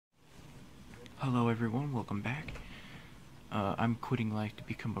Hello everyone, welcome back. I'm quitting life to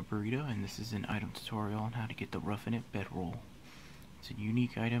become a burrito, and this is an item tutorial on how to get the Roughin bedroll. It's a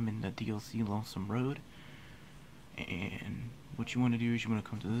unique item in the DLC Lonesome Road, and what you want to do is you want to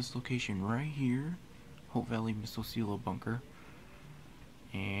come to this location right here, Hope Valley Missile Silo Bunker,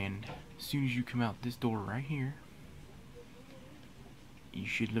 and as soon as you come out this door right here, you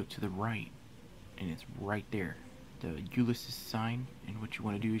should look to the right, and it's right there, the Ulysses sign. And what you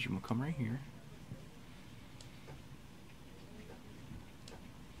want to do is you want to come right here.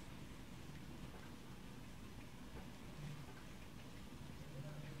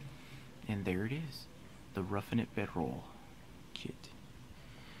 And there it is, the Roughin bedroll kit.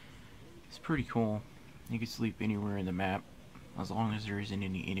 It's pretty cool. You can sleep anywhere in the map as long as there isn't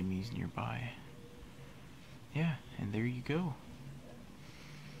any enemies nearby. Yeah, and there you go,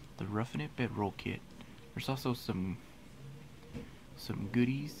 the Roughin bedroll kit. There's also some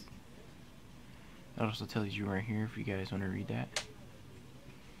goodies. It also tells you right here if you guys want to read that.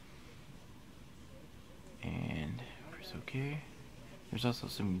 And press OK. There's also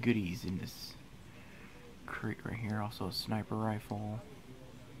some goodies in this crate right here. Also a sniper rifle,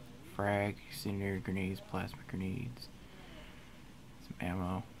 frag, incendiary grenades, plasma grenades, some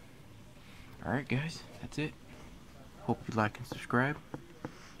ammo. Alright guys, that's it. Hope you like and subscribe.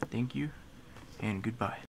 Thank you, and goodbye.